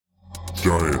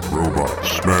giant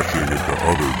robots smashing into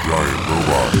other giant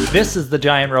robots. This is the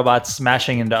Giant Robots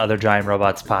Smashing into Other Giant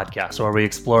Robots podcast, where we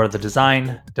explore the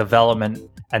design, development,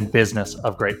 and business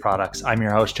of great products. I'm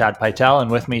your host, Chad Pytel, and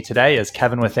with me today is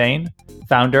Kevin Withane,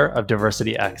 founder of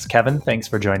DiversityX. Kevin, thanks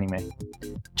for joining me.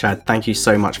 Chad, thank you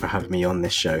so much for having me on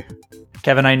this show.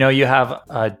 Kevin, I know you have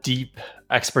a deep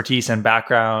expertise and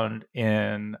background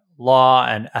in law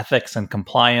and ethics and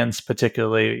compliance,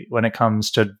 particularly when it comes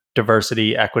to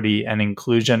diversity, equity, and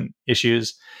inclusion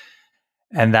issues.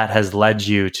 And that has led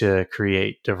you to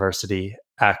create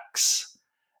DiversityX.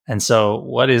 And so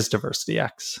what is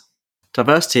DiversityX?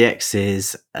 DiversityX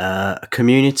is a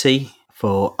community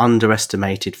for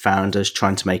underestimated founders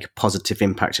trying to make a positive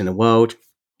impact in the world.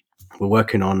 We're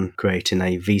working on creating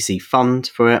a VC fund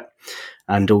for it.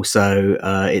 And also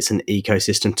it's an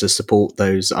ecosystem to support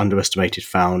those underestimated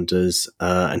founders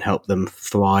and help them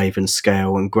thrive and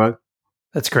scale and grow.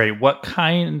 That's great. What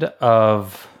kind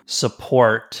of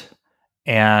support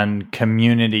and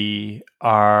community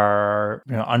are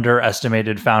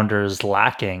underestimated founders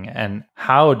lacking, and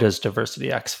how does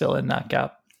DiversityX fill in that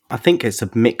gap? I think it's a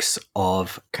mix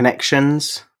of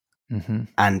connections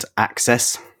and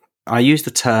access. I use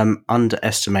the term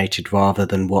underestimated rather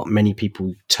than what many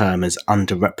people term as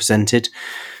underrepresented,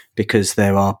 because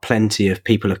there are plenty of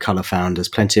people of color founders,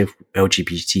 plenty of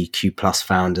LGBTQ plus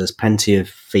founders, plenty of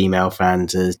female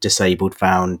founders, disabled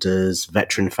founders,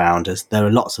 veteran founders. There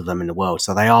are lots of them in the world.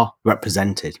 So they are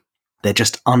represented. They're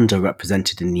just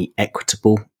underrepresented in the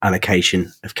equitable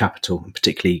allocation of capital,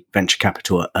 particularly venture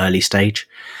capital at early stage,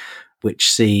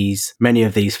 which sees many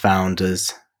of these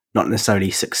founders not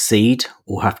necessarily succeed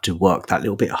or have to work that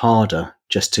little bit harder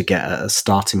just to get a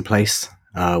starting place.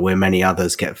 Where many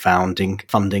others get funding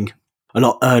a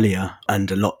lot earlier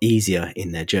and a lot easier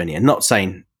in their journey. And not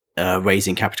saying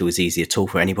raising capital is easy at all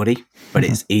for anybody, but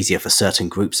it's easier for certain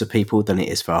groups of people than it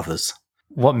is for others.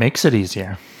 What makes it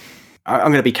easier?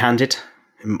 I'm going to be candid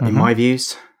in my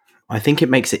views. I think it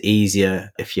makes it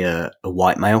easier if you're a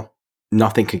white male.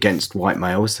 Nothing against white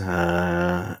males,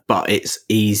 but it's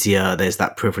easier. There's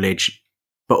that privilege.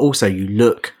 But also you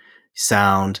look,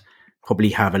 sound, probably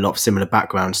have a lot of similar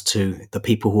backgrounds to the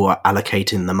people who are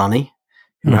allocating the money,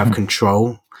 who have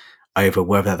control over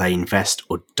whether they invest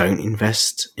or don't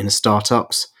invest in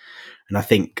startups. And I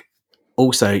think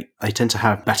also they tend to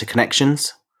have better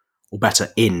connections or better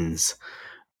ins.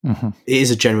 It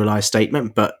is a generalized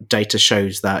statement, but data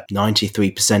shows that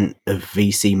 93% of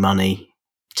VC money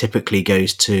typically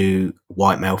goes to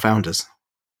white male founders.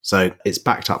 So it's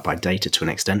backed up by data to an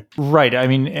extent. Right. I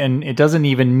mean, and it doesn't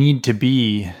even need to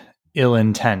be ill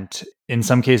intent. In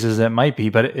some cases it might be,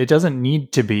 but it doesn't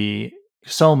need to be.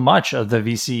 So much of the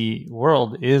VC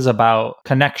world is about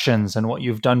connections and what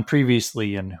you've done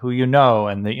previously and who you know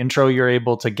and the intro you're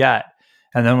able to get.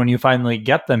 And then when you finally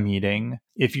get the meeting,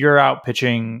 if you're out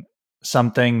pitching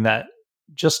something that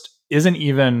just isn't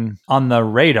even on the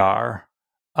radar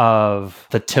of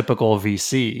the typical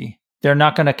VC, they're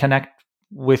not going to connect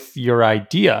with your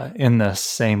idea in the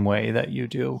same way that you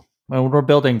do. When we're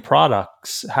building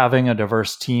products, having a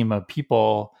diverse team of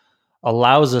people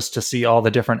allows us to see all the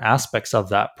different aspects of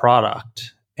that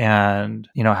product and,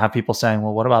 have people saying,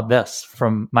 well, what about this?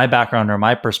 From my background or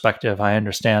my perspective, I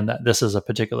understand that this is a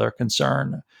particular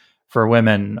concern for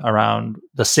women around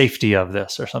the safety of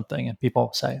this or something. And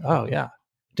people say, oh yeah,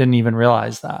 didn't even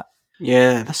realize that.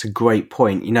 Yeah, that's a great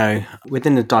point.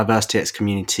 Within the DiversityX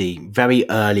community, very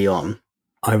early on,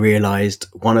 I realized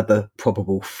one of the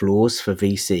probable flaws for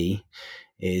VC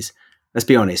is, let's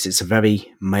be honest, it's a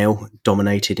very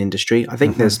male-dominated industry. I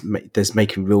think there's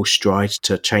making real strides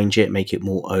to change it, make it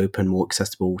more open, more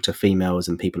accessible to females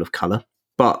and people of color.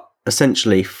 But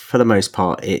essentially, for the most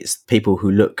part, it's people who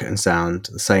look and sound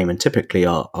the same and typically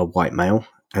are white male.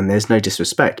 And there's no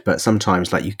disrespect, but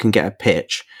sometimes you can get a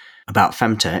pitch about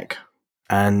femtech,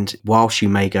 and whilst you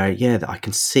may go, yeah, I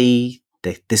can see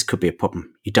this could be a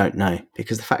problem, you don't know,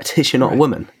 because the fact is you're not a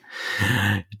woman.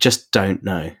 You just don't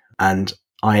know. And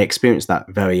I experienced that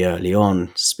very early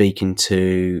on, speaking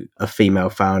to a female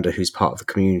founder who's part of the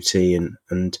community,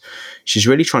 and she's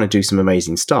really trying to do some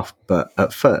amazing stuff. But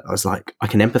at first I was like, I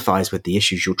can empathize with the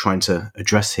issues you're trying to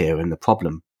address here and the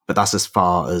problem, but that's as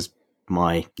far as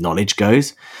my knowledge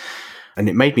goes. And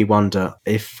it made me wonder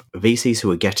if VCs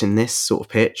who are getting this sort of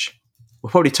pitch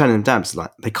were probably turning them down. So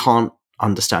they can't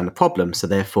understand the problem, so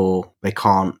therefore they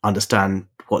can't understand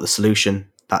what the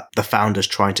solution that the founder's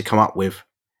trying to come up with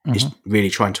is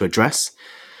really trying to address,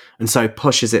 and so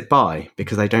pushes it by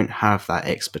because they don't have that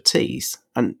expertise.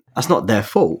 And that's not their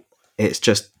fault. It's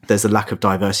just there's a lack of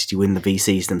diversity within the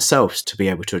VCs themselves to be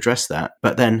able to address that.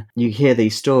 But then you hear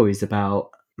these stories about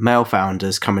male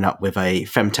founders coming up with a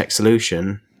femtech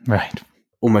solution, Right.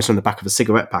 almost on the back of a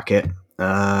cigarette packet,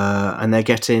 and they're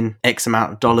getting X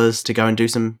amount of dollars to go and do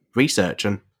some research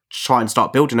and try and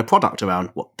start building a product around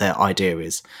what their idea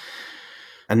is.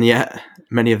 And yet,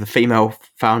 many of the female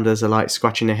founders are like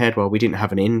scratching their head, well, we didn't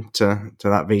have an in to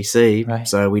that VC, Right.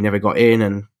 so we never got in.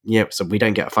 And so we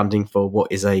don't get funding for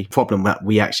what is a problem that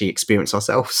we actually experience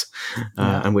ourselves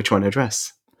and we're trying to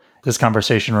address. This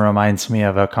conversation reminds me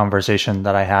of a conversation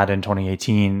that I had in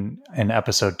 2018 in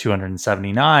episode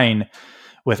 279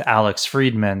 with Alex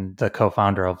Friedman, the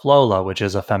co-founder of Lola, which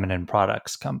is a feminine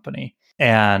products company.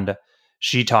 And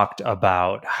she talked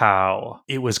about how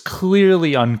it was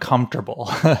clearly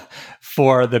uncomfortable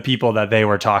for the people that they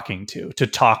were talking to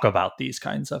talk about these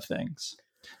kinds of things.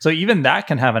 So even that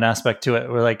can have an aspect to it.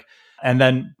 We're like, and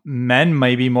then men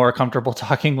may be more comfortable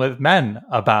talking with men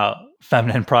about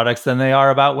feminine products than they are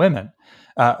about women,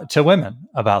 to women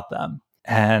about them.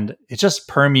 And it just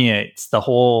permeates the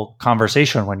whole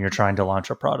conversation when you're trying to launch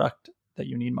a product that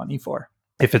you need money for.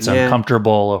 If it's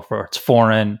uncomfortable or it's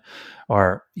foreign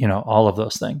or, all of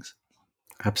those things.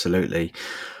 Absolutely.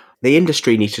 The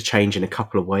industry needs to change in a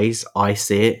couple of ways. I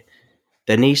see it.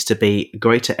 There needs to be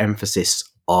greater emphasis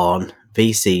on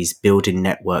VCs building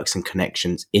networks and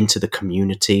connections into the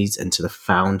communities and to the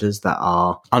founders that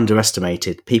are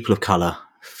underestimated, people of color,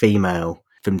 female,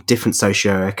 from different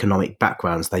socioeconomic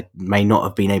backgrounds. They may not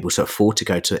have been able to afford to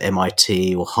go to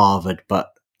MIT or Harvard,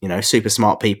 but, super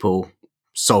smart people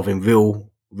solving real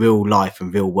life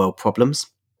and real world problems.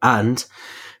 And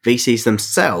VCs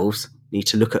themselves need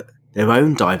to look at their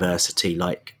own diversity,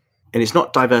 and it's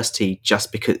not diversity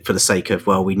just because for the sake of,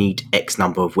 well, we need X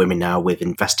number of women now with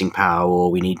investing power,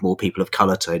 or we need more people of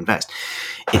color to invest.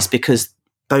 It's because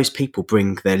those people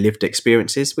bring their lived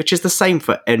experiences, which is the same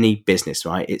for any business,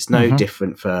 right? It's no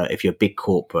different for if you're a big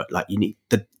corporate. You need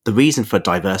the reason for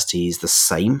diversity is the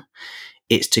same.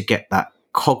 It's to get that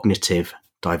cognitive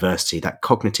diversity, that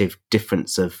cognitive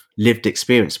difference of lived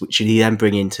experience, which you then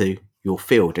bring into your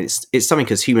field. It's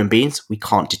something as human beings we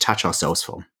can't detach ourselves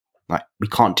from. We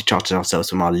can't detach ourselves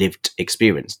from our lived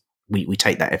experience. We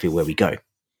take that everywhere we go.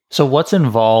 So what's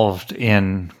involved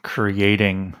in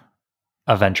creating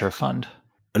a venture fund?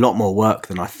 A lot more work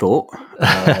than I thought.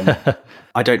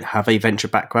 I don't have a venture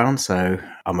background, so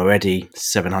I'm already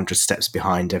 700 steps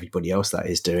behind everybody else that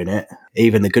is doing it.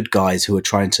 Even the good guys who are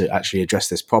trying to actually address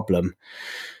this problem,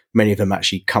 many of them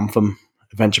actually come from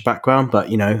a venture background.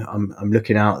 But, I'm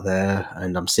looking out there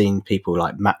and I'm seeing people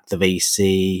like Matt the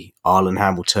VC, Arlen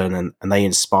Hamilton, and they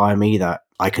inspire me that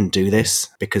I can do this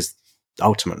because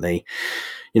ultimately,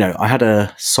 I had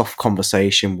a soft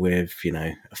conversation with,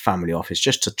 a family office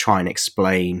just to try and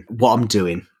explain what I'm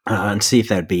doing and see if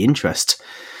there'd be interest.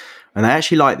 And they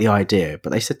actually liked the idea,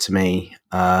 but they said to me,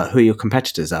 who are your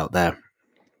competitors out there?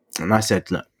 And I said,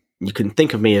 look, you can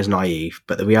think of me as naive,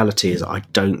 but the reality is I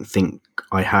don't think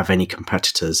I have any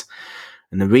competitors.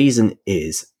 And the reason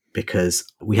is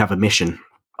because we have a mission.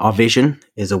 Our vision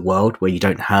is a world where you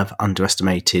don't have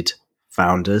underestimated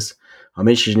founders. Our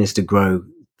mission is to grow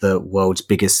the world's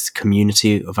biggest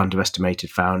community of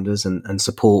underestimated founders and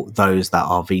support those that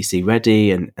are VC ready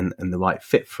and the right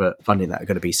fit for funding that are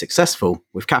going to be successful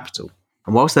with capital.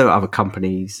 And whilst there are other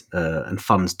companies and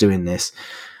funds doing this,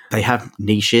 they have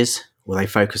niches or they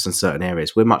focus on certain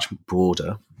areas. We're much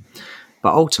broader.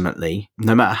 But ultimately,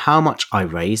 no matter how much I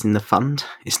raise in the fund,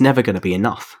 it's never going to be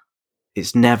enough.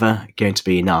 It's never going to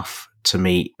be enough to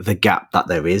meet the gap that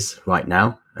there is right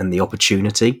now and the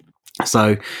opportunity.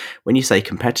 So when you say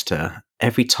competitor,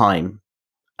 every time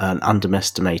an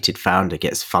underestimated founder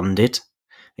gets funded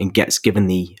and gets given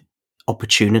the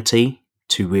opportunity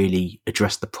to really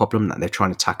address the problem that they're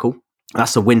trying to tackle,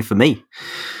 that's a win for me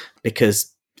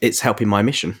because it's helping my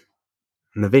mission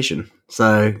and the vision.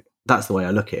 So that's the way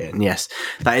I look at it. And yes,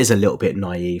 that is a little bit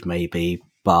naive maybe,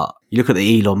 but you look at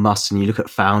the Elon Musk and you look at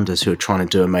founders who are trying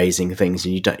to do amazing things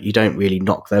and you don't really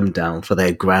knock them down for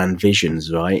their grand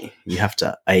visions, right? You have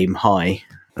to aim high,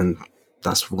 and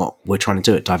that's what we're trying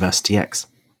to do at DiversityX.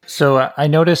 So I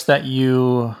noticed that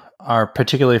you are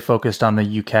particularly focused on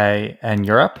the UK and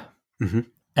Europe. Mm-hmm.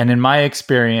 And in my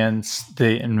experience,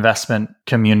 the investment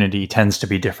community tends to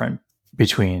be different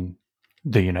between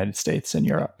the United States and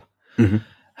Europe. Mm-hmm.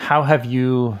 How have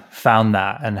you found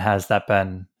that? And has that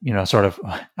been, sort of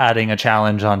adding a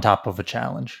challenge on top of a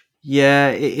challenge? Yeah,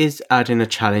 it is adding a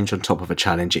challenge on top of a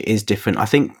challenge. It is different. I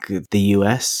think the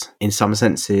US, in some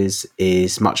senses,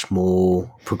 is much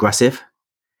more progressive,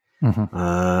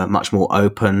 much more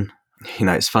open.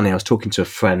 It's funny. I was talking to a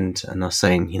friend and I was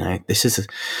saying, I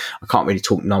can't really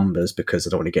talk numbers because I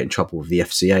don't want to get in trouble with the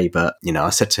FCA. But, I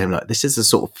said to him, this is the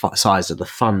sort of size of the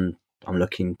fund I'm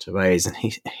looking to raise. And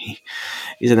he's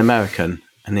an American.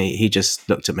 And he just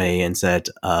looked at me and said,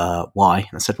 why?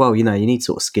 And I said, well, you need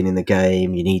sort of skin in the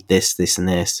game. You need this, this, and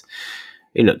this.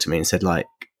 He looked at me and said, like,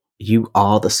 you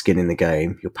are the skin in the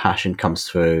game. Your passion comes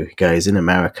through. He goes, in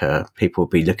America, people will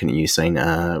be looking at you saying,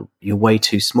 you're way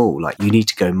too small. Like, you need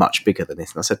to go much bigger than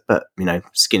this. And I said, but,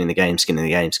 skin in the game, skin in the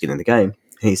game, skin in the game.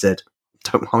 And he said,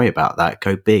 don't worry about that.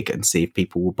 Go big and see if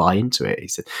people will buy into it. He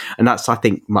said, and that's, I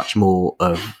think, much more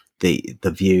of the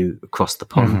view across the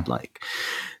pond. Like,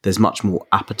 there's much more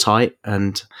appetite.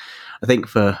 And I think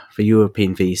for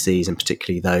European VCs, and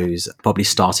particularly those probably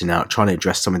starting out trying to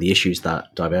address some of the issues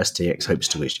that DiversityX hopes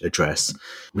to address,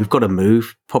 we've got to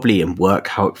move probably and work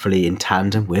hopefully in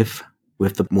tandem with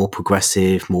the more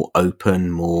progressive, more open,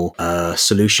 more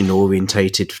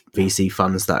solution-orientated VC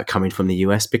funds that are coming from the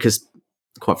US, because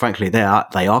quite frankly, they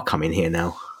are coming here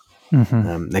now.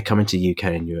 They're coming to UK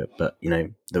and Europe. But,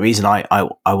 the reason I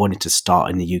wanted to start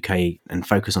in the UK and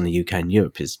focus on the UK and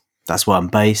Europe is that's where I'm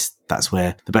based. That's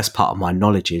where the best part of my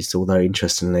knowledge is. Although,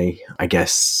 interestingly, I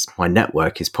guess my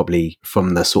network is probably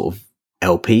from the sort of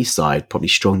LP side, probably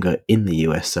stronger in the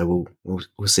US. So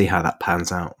we'll see how that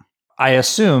pans out. I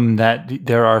assume that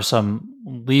there are some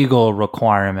legal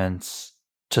requirements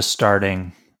to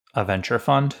starting a venture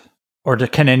fund, or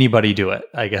can anybody do it?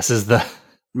 I guess is the...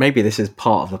 Maybe this is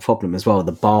part of the problem as well.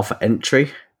 The bar for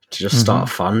entry to just start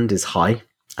a fund is high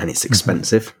and it's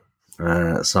expensive.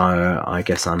 So I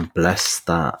guess I'm blessed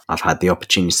that I've had the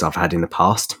opportunities I've had in the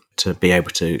past to be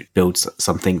able to build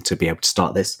something to be able to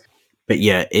start this. But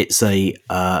yeah, it's a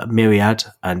myriad.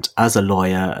 And as a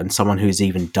lawyer and someone who's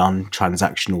even done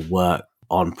transactional work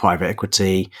on private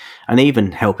equity and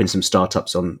even helping some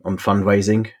startups on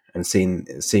fundraising and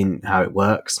seeing how it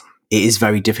works, it is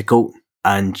very difficult.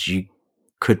 And you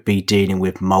could be dealing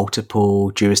with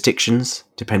multiple jurisdictions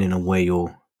depending on where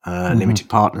your limited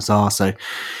partners are. So,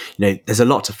 there's a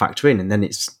lot to factor in. And then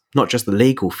it's not just the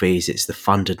legal fees, it's the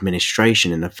fund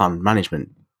administration and the fund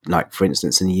management. Like, for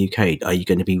instance, in the UK, are you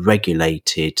going to be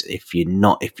regulated? If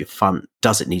your fund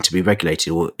doesn't need to be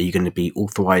regulated, or are you going to be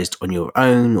authorized on your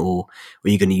own, or are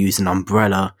you going to use an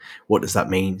umbrella? What does that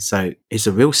mean? So it's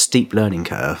a real steep learning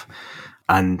curve.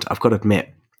 And I've got to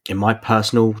admit, in my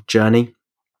personal journey,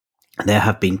 there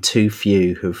have been too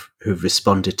few who've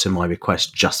responded to my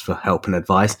request just for help and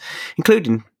advice,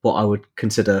 including what I would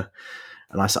consider,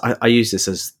 and I use this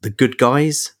as the good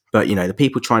guys, but the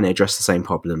people trying to address the same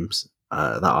problems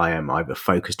that I am, either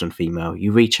focused on female.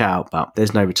 You reach out, but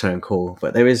there's no return call.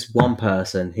 But there is one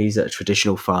person, he's at a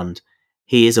traditional fund.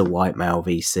 He is a white male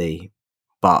VC.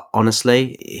 But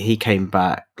honestly, he came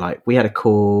back, like, we had a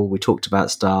call, we talked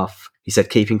about stuff. He said,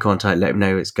 keep in contact, let him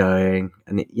know it's going.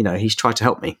 And, he's tried to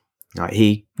help me. Like,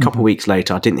 a couple of weeks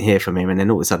later, I didn't hear from him, and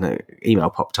then all of a sudden, an email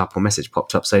popped up or message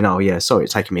popped up saying, "Oh yeah, sorry,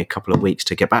 it's taken me a couple of weeks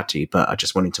to get back to you, but I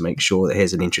just wanted to make sure that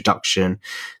here's an introduction.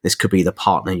 This could be the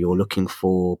partner you're looking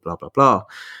for." Blah blah blah.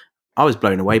 I was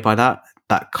blown away by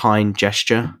that kind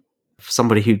gesture.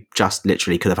 Somebody who just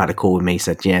literally could have had a call with me,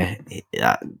 said, "Yeah,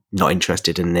 not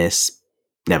interested in this.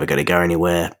 Never going to go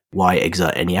anywhere. Why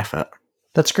exert any effort?"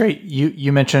 That's great.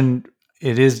 You mentioned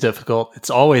it is difficult. It's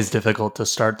always difficult to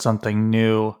start something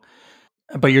new.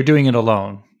 But you're doing it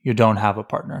alone. You don't have a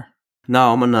partner.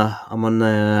 No, I'm on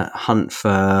the hunt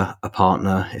for a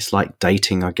partner. It's like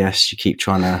dating, I guess. You keep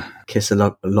trying to kiss a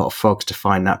lot of frogs to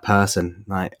find that person.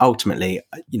 Like, ultimately,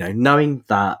 knowing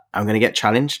that I'm going to get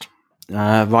challenged,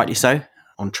 rightly so,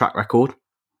 on track record,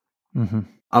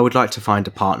 I would like to find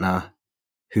a partner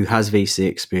who has VC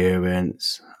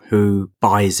experience, who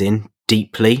buys in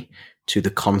deeply to the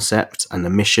concept and the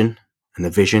mission and the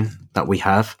vision that we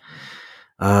have.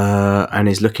 And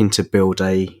is looking to build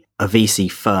a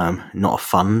VC firm, not a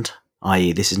fund,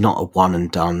 i.e. this is not a one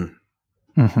and done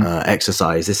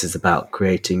exercise. This is about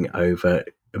creating over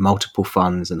multiple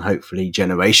funds and hopefully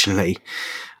generationally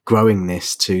growing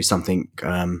this to something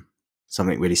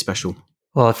really special.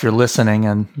 Well, if you're listening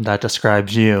and that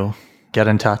describes you, get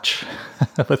in touch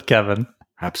with Kevin.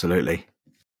 Absolutely.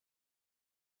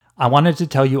 I wanted to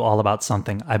tell you all about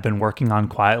something I've been working on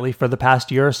quietly for the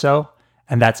past year or so,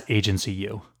 and that's Agency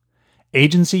U.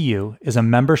 Agency U is a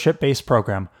membership-based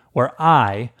program where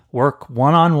I work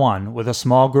one-on-one with a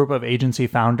small group of agency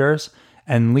founders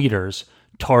and leaders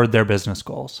toward their business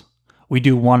goals. We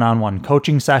do one-on-one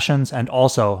coaching sessions and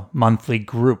also monthly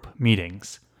group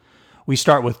meetings. We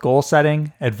start with goal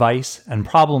setting, advice, and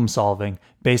problem solving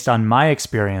based on my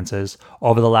experiences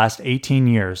over the last 18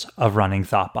 years of running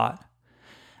Thoughtbot.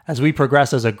 As we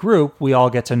progress as a group, we all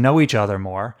get to know each other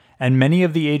more, and many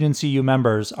of the Agency U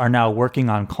members are now working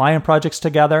on client projects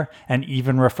together and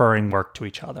even referring work to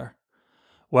each other.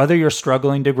 Whether you're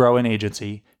struggling to grow an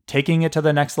agency, taking it to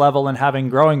the next level and having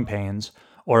growing pains,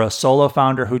 or a solo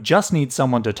founder who just needs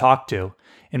someone to talk to,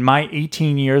 in my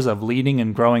 18 years of leading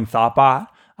and growing Thoughtbot,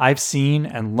 I've seen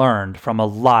and learned from a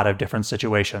lot of different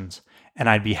situations, and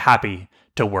I'd be happy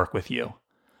to work with you.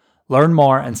 Learn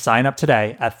more and sign up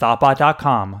today at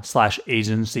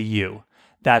thoughtbot.com/agency.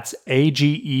 That's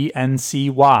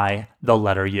AGENCY, the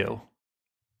letter U.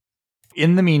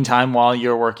 In the meantime, while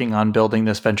you're working on building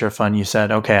this venture fund, you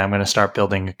said, okay, I'm going to start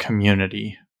building a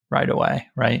community right away,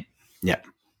 right? Yeah.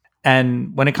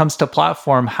 And when it comes to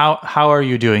platform, how are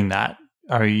you doing that?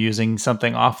 Are you using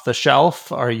something off the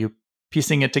shelf? Are you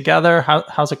piecing it together?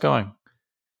 How's it going?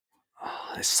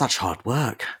 Oh, it's such hard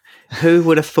work. Who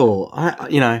would have thought?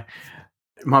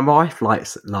 My wife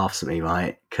laughs at me,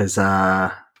 right? Because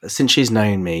since she's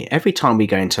known me, every time we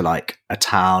go into like a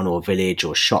town or village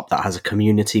or shop that has a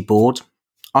community board,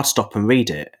 I'd stop and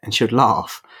read it, and she would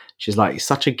laugh. She's like, it's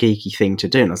such a geeky thing to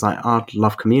do. And I was like, I'd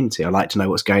love community. I like to know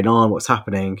what's going on, what's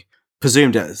happening.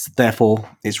 Presumed therefore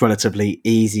it's relatively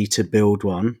easy to build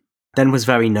one. Then was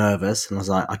very nervous, and I was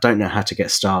like, I don't know how to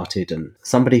get started. And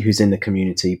somebody who's in the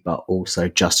community, but also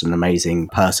just an amazing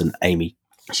person, Amy,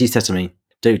 she said to me,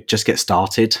 dude, just get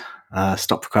started.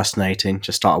 Stop procrastinating.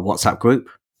 Just start a WhatsApp group.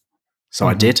 So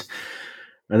I did.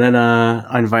 And then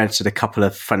I invited a couple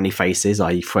of friendly faces,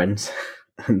 i.e. friends,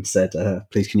 and said,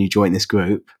 please, can you join this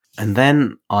group? And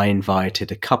then I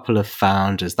invited a couple of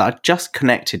founders that I'd just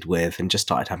connected with and just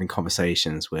started having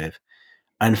conversations with.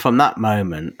 And from that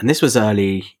moment, and this was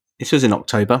in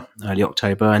October, early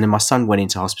October, and then my son went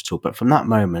into hospital. But from that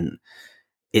moment,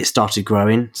 it started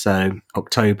growing. So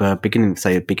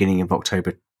beginning of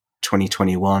October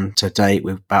 2021 to date,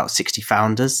 with about 60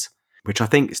 founders, which I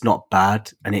think is not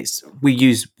bad. And we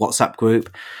use WhatsApp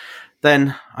group.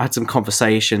 Then I had some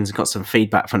conversations and got some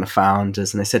feedback from the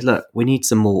founders, and they said, look, we need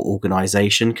some more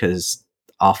organization because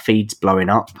our feed's blowing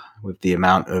up with the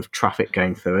amount of traffic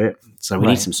going through it. So we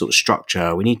need some sort of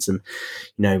structure. We need some,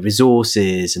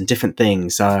 resources and different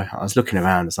things. So I was looking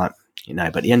around, it's like,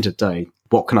 but at the end of the day,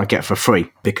 what can I get for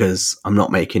free? Because I'm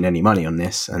not making any money on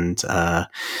this. And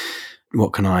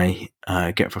what can I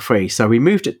get for free? So we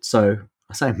moved it. So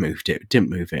I say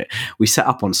didn't move it. We set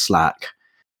up on Slack.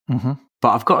 Mm-hmm.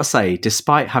 But I've got to say,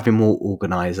 despite having more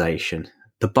organization,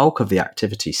 the bulk of the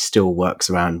activity still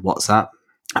works around WhatsApp.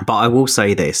 But I will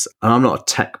say this, and I'm not a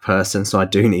tech person, so I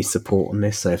do need support on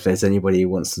this. So if there's anybody who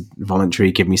wants to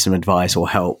voluntarily give me some advice or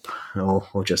help,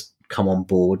 or just come on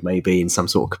board maybe in some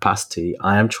sort of capacity,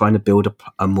 I am trying to build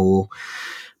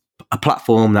a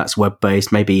platform that's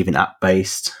web-based, maybe even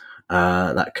app-based,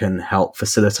 that can help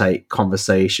facilitate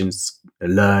conversations,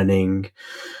 learning,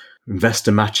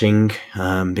 investor matching,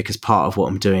 because part of what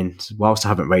I'm doing, whilst I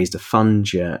haven't raised a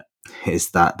fund yet,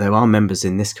 is that there are members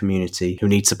in this community who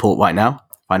need support right now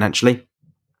financially.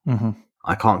 Mm-hmm.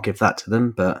 I can't give that to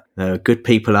them, but there are good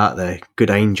people out there, good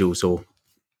angels, or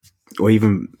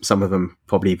even some of them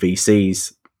probably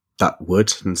VCs that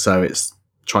would. And so it's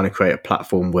trying to create a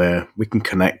platform where we can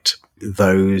connect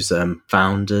those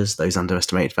founders, those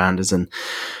underestimated founders, and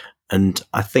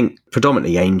I think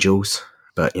predominantly angels.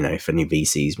 But, if any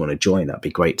VCs want to join, that'd be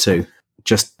great too.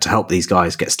 Just to help these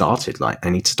guys get started. Like, they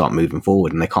need to start moving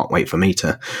forward, and they can't wait for me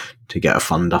to get a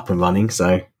fund up and running.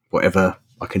 So whatever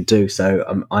I can do.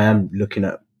 So I am looking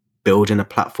at building a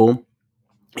platform.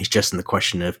 It's just in the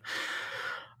question of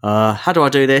how do I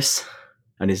do this?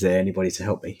 And is there anybody to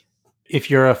help me?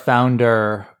 If you're a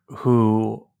founder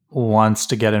who wants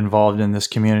to get involved in this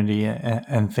community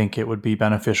and think it would be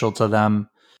beneficial to them,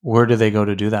 where do they go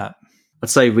to do that? I'd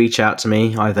say reach out to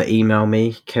me, either email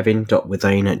me,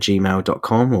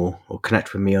 kevin.withane@gmail.com, or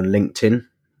connect with me on LinkedIn.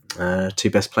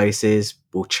 Two best places.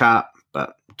 We'll chat,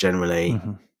 but generally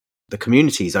the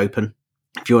community is open.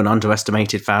 If you're an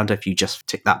underestimated founder, if you just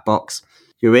tick that box,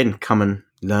 you're in. Come and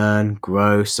learn,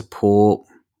 grow, support,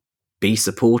 be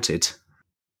supported.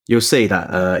 You'll see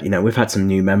that, we've had some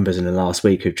new members in the last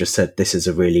week who've just said this is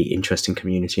a really interesting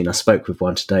community. And I spoke with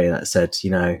one today that said,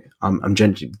 I'm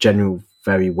generally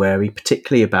very wary,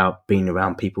 particularly about being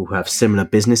around people who have similar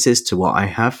businesses to what I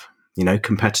have,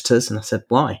 competitors. And I said,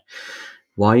 why?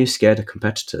 Why are you scared of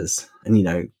competitors?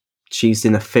 And, she's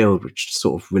in a field which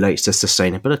sort of relates to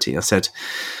sustainability. I said,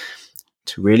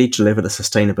 to really deliver the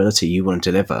sustainability you want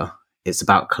to deliver, it's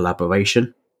about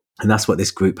collaboration. And that's what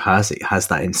this group has. It has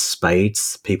that in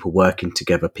spades, people working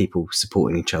together, people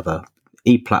supporting each other.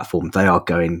 E-platform, they are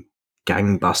going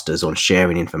gangbusters on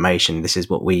sharing information. This is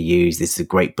what we use. This is a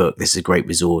great book. This is a great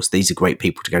resource. These are great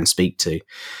people to go and speak to.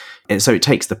 And so it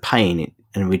takes the pain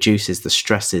and reduces the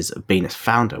stresses of being a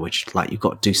founder, which you've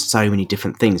got to do so many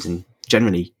different things. And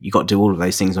generally, you've got to do all of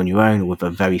those things on your own or with a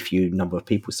very few number of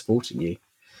people supporting you.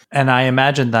 And I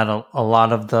imagine that a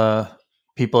lot of the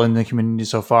people in the community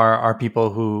so far are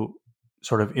people who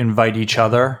sort of invite each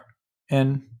other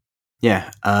in.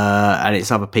 Yeah, and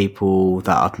it's other people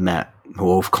that I've met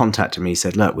or have contacted me,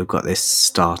 said, look, we've got this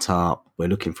startup, we're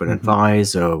looking for an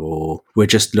advisor, or we're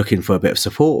just looking for a bit of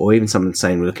support, or even someone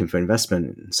saying we're looking for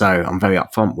investment. So I'm very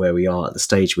upfront where we are at the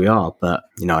stage we are, but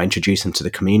I introduce them to the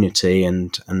community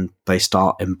and they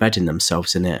start embedding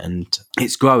themselves in it, and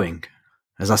it's growing.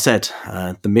 As I said,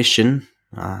 the mission,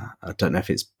 I don't know if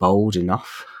it's bold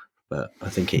enough, but I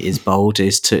think it is bold,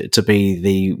 is to be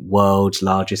the world's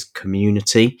largest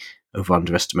community of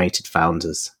underestimated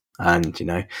founders. And,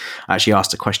 I actually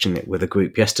asked a question with a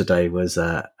group yesterday was,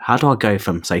 how do I go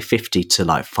from, say, 50 to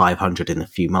like 500 in a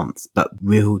few months, but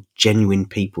real genuine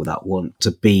people that want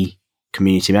to be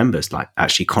community members, like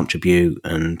actually contribute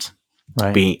and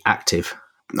be active?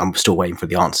 I'm still waiting for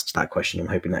the answer to that question. I'm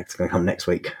hoping that's going to come next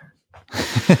week.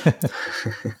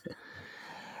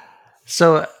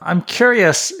 So I'm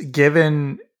curious,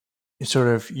 given sort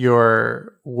of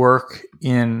your work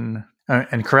in,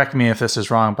 and correct me if this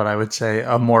is wrong, but I would say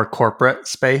a more corporate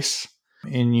space,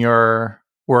 in your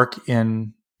work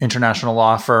in international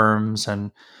law firms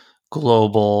and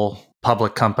global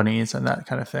public companies and that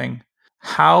kind of thing,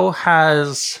 how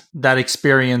has that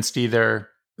experience either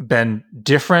been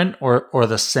different or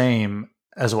the same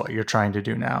as what you're trying to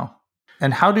do now?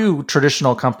 And how do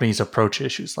traditional companies approach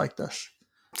issues like this?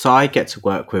 So I get to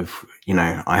work with,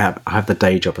 I have the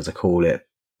day job, as I call it,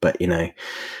 but,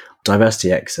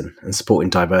 DiversityX and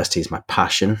supporting diversity is my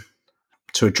passion.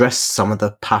 To address some of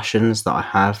the passions that I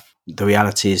have, the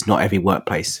reality is not every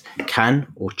workplace can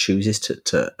or chooses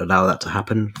to allow that to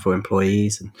happen for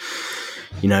employees. And,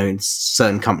 in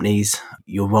certain companies,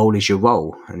 your role is your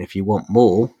role. And if you want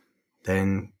more,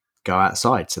 then go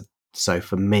outside. So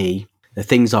for me, the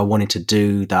things I wanted to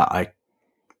do that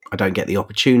I don't get the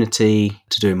opportunity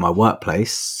to do in my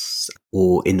workplace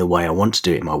or in the way I want to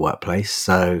do it in my workplace.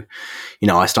 So,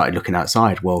 I started looking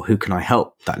outside. Well, who can I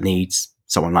help that needs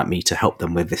someone like me to help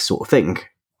them with this sort of thing?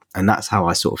 And that's how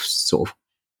I sort of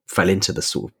fell into the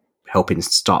sort of helping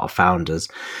startup founders.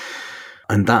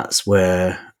 And that's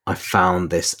where I found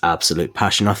this absolute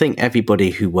passion. I think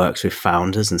everybody who works with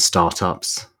founders and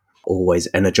startups always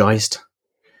energized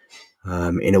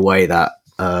in a way that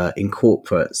in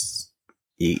corporates,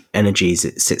 the energy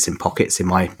sits in pockets, in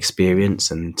my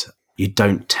experience, and you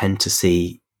don't tend to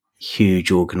see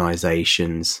huge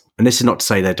organizations. And this is not to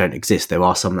say they don't exist. There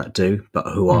are some that do, but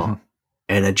who are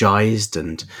energized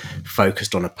and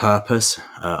focused on a purpose.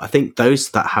 I think those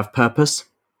that have purpose,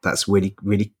 that's really,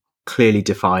 really clearly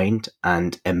defined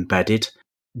and embedded,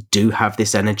 do have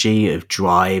this energy of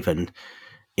drive and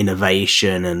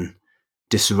innovation and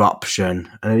disruption.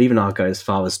 And even I'll go as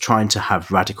far as trying to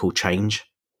have radical change.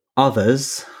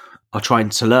 Others are trying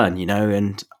to learn,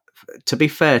 and to be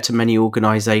fair to many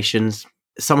organizations,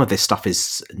 some of this stuff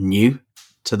is new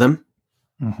to them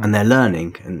and they're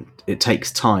learning, and it takes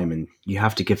time, and you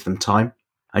have to give them time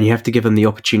and you have to give them the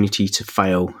opportunity to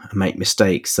fail and make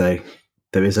mistakes. So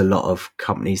there is a lot of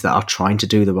companies that are trying to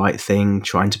do the right thing,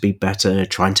 trying to be better,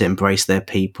 trying to embrace their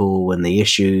people and the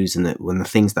issues and the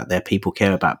things that their people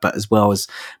care about, but as well as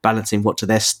balancing what to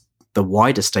the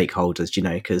wider stakeholders,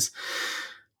 because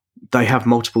they have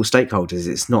multiple stakeholders.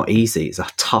 It's not easy. It's a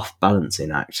tough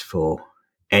balancing act for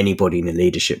anybody in a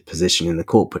leadership position in the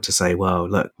corporate to say, well,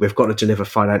 look, we've got to deliver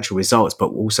financial results, but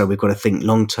also we've got to think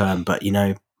long term, but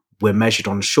we're measured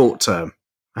on short term.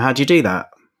 How do you do that?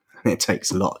 It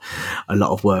takes a lot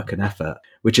of work and effort,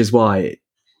 which is why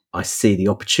I see the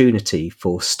opportunity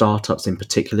for startups in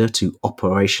particular to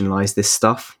operationalize this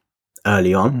stuff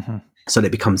early on so that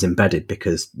it becomes embedded,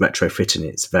 because retrofitting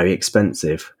it's very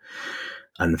expensive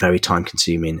and very time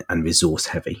consuming and resource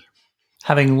heavy.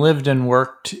 Having lived and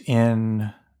worked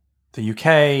in the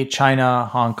UK, China,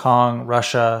 Hong Kong,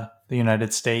 Russia, the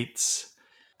United States,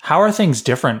 how are things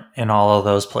different in all of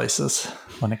those places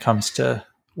when it comes to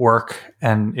work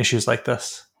and issues like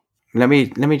this? Let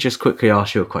me just quickly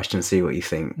ask you a question and see what you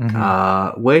think.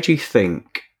 Where do you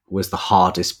think was the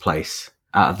hardest place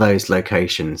out of those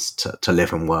locations to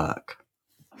live and work?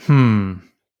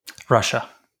 Russia.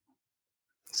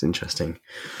 It's interesting.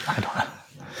 I don't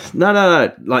know.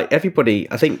 No. Like everybody,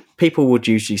 I think people would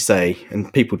usually say,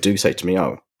 and people do say to me,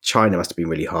 oh, China must have been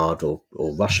really hard, or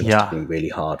Russia must have been really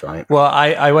hard, right? Well,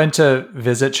 I went to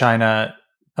visit China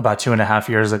about 2.5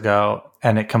 years ago,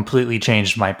 and it completely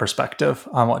changed my perspective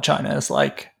on what China is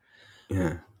like.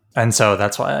 Yeah. And so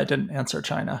that's why I didn't answer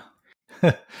China.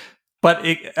 But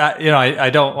I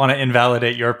don't want to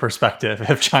invalidate your perspective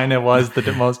if China was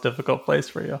the most difficult place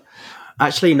for you.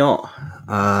 Actually not.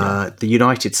 The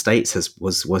United States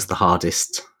was the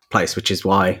hardest place, which is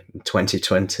why in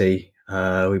 2020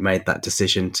 we made that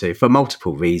decision for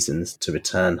multiple reasons, to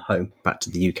return home back to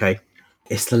the UK.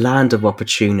 It's the land of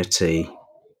opportunity,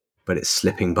 but it's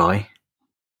slipping by.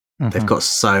 They've got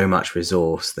so much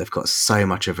resource, they've got so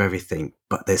much of everything,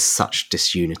 but there's such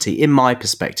disunity in my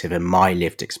perspective and my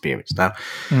lived experience. Now,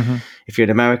 if you're an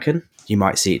American, you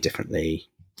might see it differently.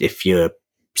 If you're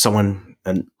someone,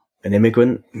 an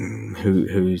immigrant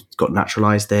who's got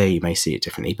naturalized there, you may see it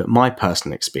differently. But my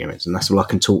personal experience, and that's all I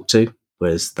can talk to,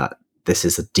 was that this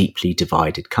is a deeply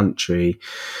divided country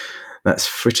that's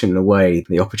frittering away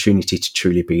the opportunity to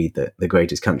truly be the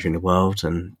greatest country in the world.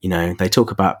 And, you know, they talk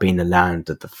about being the land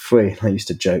of the free. I used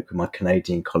to joke with my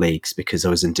Canadian colleagues because I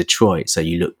was in Detroit. So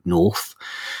you look north,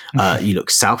 you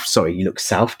look south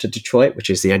to Detroit,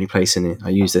 which is the only place I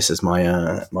use this as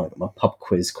my pub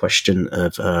quiz question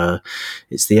of,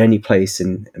 it's the only place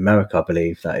in America, I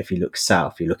believe, that if you look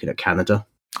south, you're looking at Canada.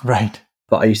 Right.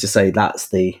 But I used to say that's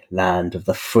the land of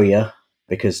the freer,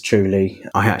 because truly,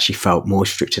 I actually felt more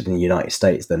restricted in the United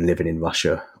States than living in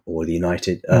Russia or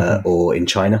or in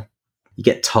China. You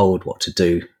get told what to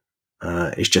do.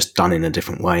 It's just done in a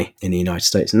different way in the United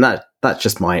States. And that's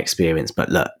just my experience. But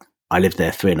look, I lived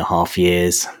there 3.5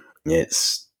 years.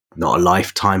 It's not a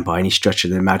lifetime by any stretch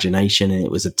of the imagination. And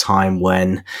it was a time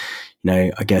when, you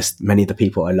know, I guess many of the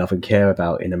people I love and care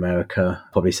about in America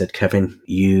probably said, Kevin,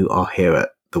 you are here at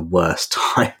the worst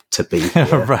time to be here.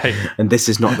 Right. And this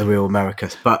is not the real America.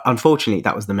 But unfortunately,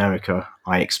 that was the America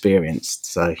I experienced.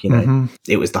 So, you know,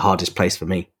 it was the hardest place for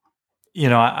me. You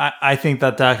know, I think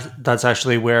that's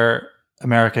actually where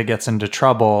America gets into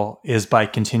trouble, is by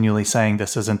continually saying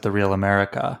this isn't the real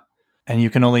America. And you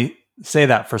can only say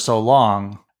that for so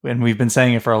long, and we've been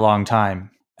saying it for a long time.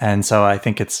 And so I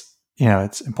think it's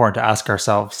important to ask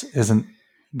ourselves, isn't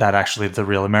that actually the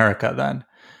real America then?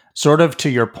 Sort of to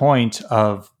your point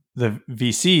of the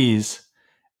VCs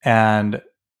and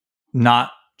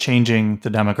not changing the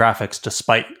demographics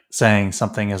despite saying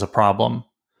something is a problem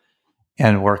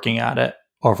and working at it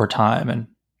over time. And,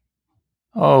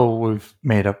 we've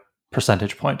made a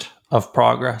percentage point of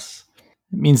progress.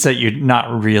 It means that you're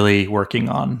not really working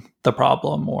on the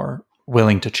problem or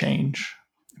willing to change,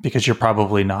 because you're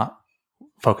probably not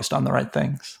focused on the right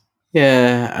things.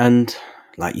 Yeah, and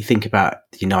like you think about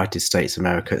the United States of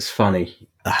America, it's funny.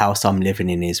 The house I'm living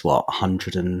in is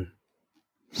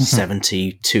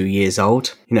 172 years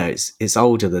old. You know, it's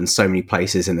older than so many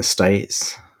places in the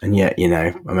States. And yet, you know,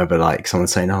 I remember like someone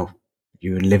saying, "Oh,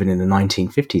 you were living in the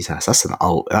 1950s house. That's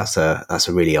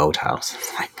a really old house."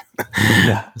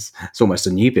 Yeah. It's almost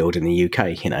a new build in the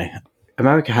UK, you know.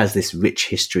 America has this rich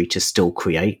history to still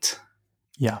create.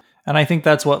 Yeah. And I think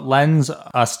that's what lends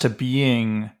us to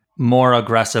being more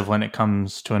aggressive when it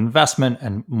comes to investment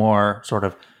and more sort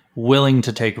of willing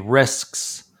to take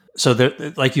risks. So there,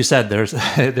 like you said,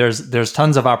 there's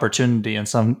tons of opportunity and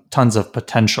tons of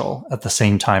potential at the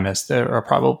same time as there are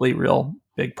probably real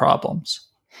big problems.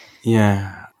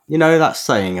 Yeah. You know, that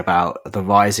saying about the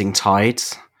rising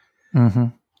tides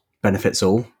benefits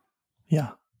all. Yeah.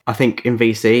 I think in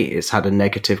VC, it's had a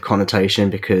negative connotation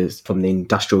because from the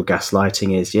industrial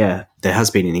gaslighting is, there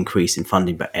has been an increase in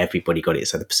funding, but everybody got it.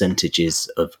 So the percentages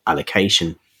of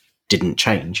allocation didn't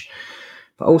change.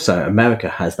 But also America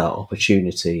has that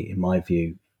opportunity, in my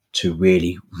view, to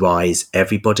really rise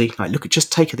everybody. Like,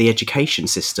 just take the education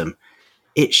system.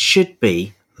 It should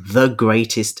be the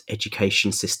greatest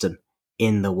education system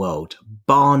in the world,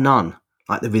 bar none.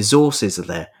 Like, the resources are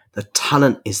there, the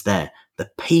talent is there, the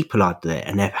people are there,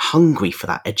 and they're hungry for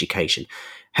that education.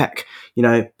 Heck, you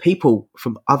know, people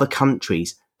from other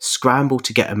countries scramble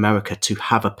to get America to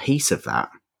have a piece of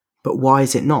that. But why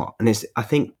is it not? And I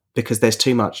think because there's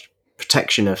too much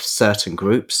protection of certain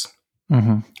groups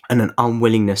and an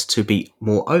unwillingness to be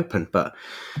more open. But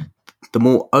the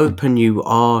more open you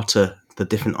are to the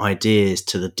different ideas,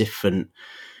 to the different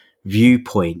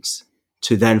viewpoints,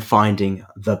 to then finding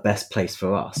the best place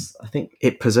for us, I think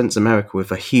it presents America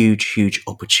with a huge, huge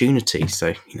opportunity.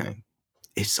 So, you know,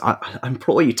 I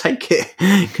implore you, take it,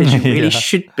 because you really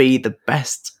should be the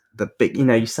best.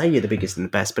 You say you're the biggest and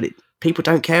the best, but people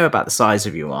don't care about the size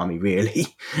of your army, really.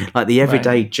 Like the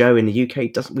everyday Joe in the UK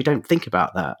we don't think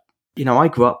about that. You know, I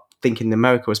grew up thinking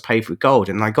America was paved with gold,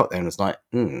 and I got there and was like,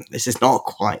 this is not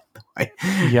quite the way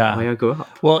I grew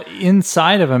up. Well,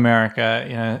 inside of America,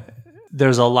 you know,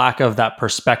 there's a lack of that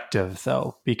perspective,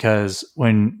 though, because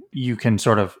when you can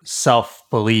sort of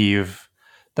self-believe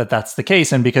that that's the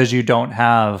case, and because you don't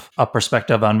have a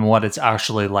perspective on what it's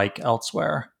actually like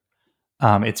elsewhere,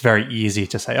 it's very easy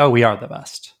to say, we are the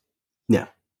best. Yeah,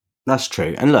 that's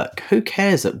true. And look, who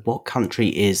cares at what country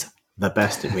is the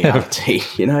best in reality.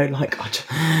 You know, like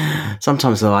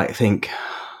sometimes I think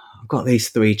I've got these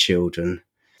 3 children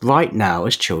right now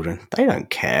as children. They don't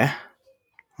care.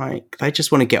 Like they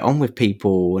just want to get on with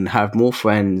people and have more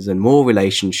friends and more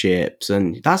relationships,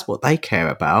 and that's what they care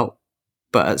about.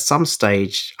 But at some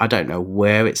stage, I don't know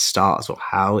where it starts or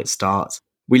how it starts.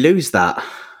 We lose that.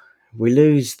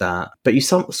 But you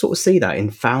sort of see that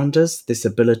in founders, this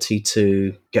ability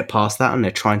to get past that, and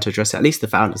they're trying to address it. At least the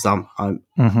founders I'm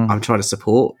trying to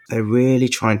support, they're really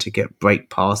trying to break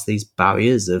past these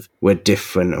barriers of we're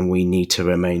different and we need to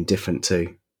remain different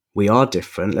too. We are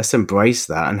different. Let's embrace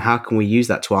that. And how can we use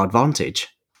that to our advantage?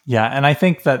 Yeah. And I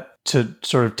think that to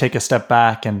sort of take a step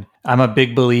back, and I'm a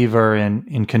big believer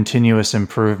in continuous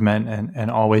improvement and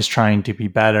always trying to be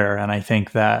better. And I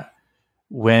think that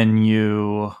when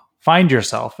you find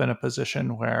yourself in a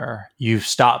position where you've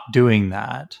stopped doing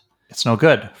that, it's no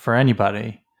good for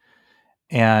anybody.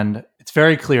 And it's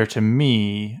very clear to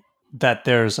me that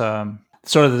there's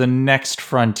sort of the next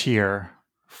frontier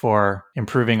for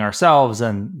improving ourselves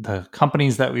and the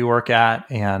companies that we work at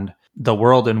and the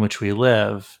world in which we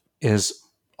live is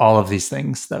all of these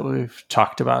things that we've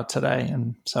talked about today.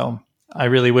 And so I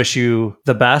really wish you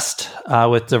the best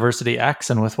with DiversityX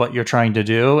and with what you're trying to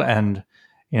do. And,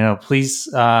 please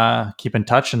keep in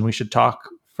touch, and we should talk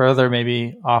further,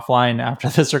 maybe offline after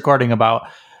this recording, about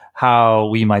how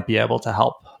we might be able to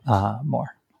help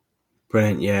more.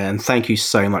 Brilliant. Yeah. And thank you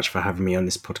so much for having me on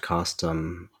this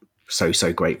podcast.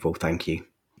 So grateful. Thank you.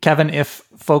 Kevin, if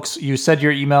folks, you said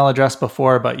your email address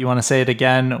before, but you want to say it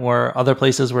again, or other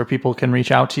places where people can reach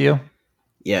out to you?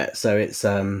 Yeah, so it's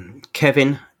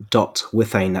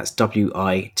kevin.withane, that's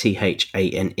WITHANE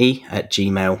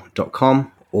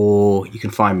 @gmail.com, or you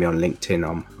can find me on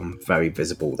LinkedIn. I'm very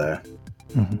visible there.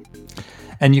 Mm-hmm.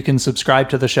 And you can subscribe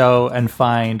to the show and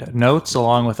find notes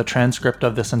along with a transcript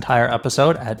of this entire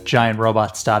episode at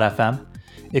giantrobots.fm.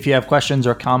 If you have questions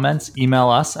or comments, email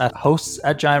us at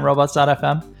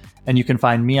hosts@giantrobots.fm, and you can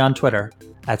find me on Twitter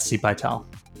 @cpytel.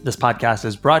 This podcast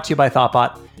is brought to you by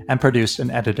Thoughtbot and produced and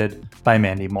edited by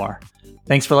Mandy Moore.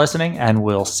 Thanks for listening, and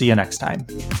we'll see you next time.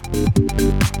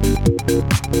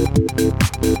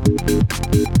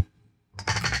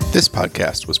 This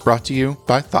podcast was brought to you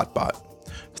by Thoughtbot.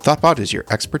 Thoughtbot is your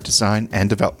expert design and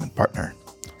development partner.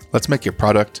 Let's make your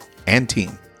product and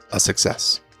team a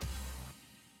success.